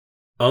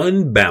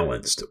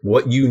Unbalanced.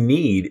 What you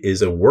need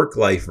is a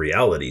work-life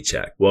reality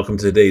check. Welcome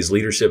to today's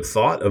Leadership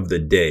Thought of the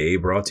Day,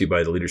 brought to you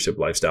by the Leadership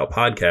Lifestyle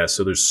Podcast.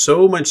 So there's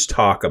so much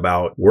talk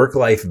about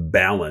work-life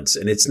balance,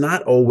 and it's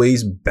not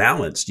always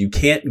balanced. You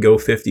can't go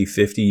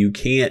 50-50. You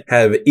can't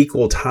have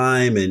equal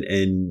time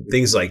and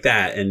things like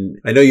that. And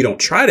I know you don't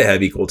try to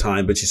have equal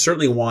time, but you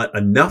certainly want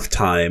enough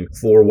time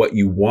for what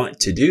you want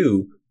to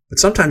do. But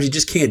sometimes you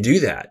just can't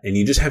do that. And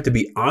you just have to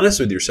be honest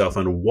with yourself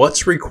on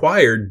what's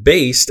required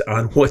based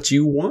on what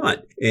you want.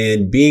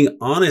 And being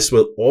honest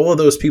with all of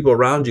those people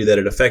around you that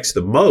it affects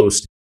the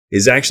most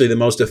is actually the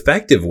most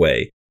effective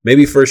way.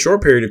 Maybe for a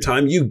short period of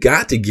time, you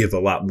got to give a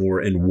lot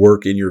more and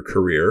work in your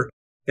career.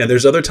 And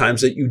there's other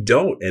times that you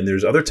don't. And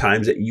there's other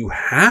times that you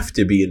have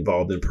to be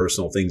involved in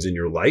personal things in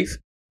your life,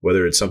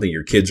 whether it's something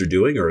your kids are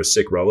doing or a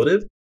sick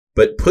relative.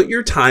 But put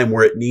your time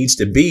where it needs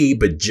to be,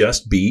 but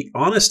just be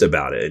honest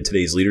about it. And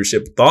today's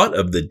Leadership Thought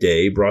of the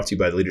Day, brought to you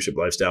by the Leadership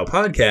Lifestyle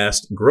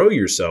Podcast, grow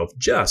yourself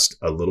just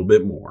a little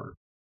bit more.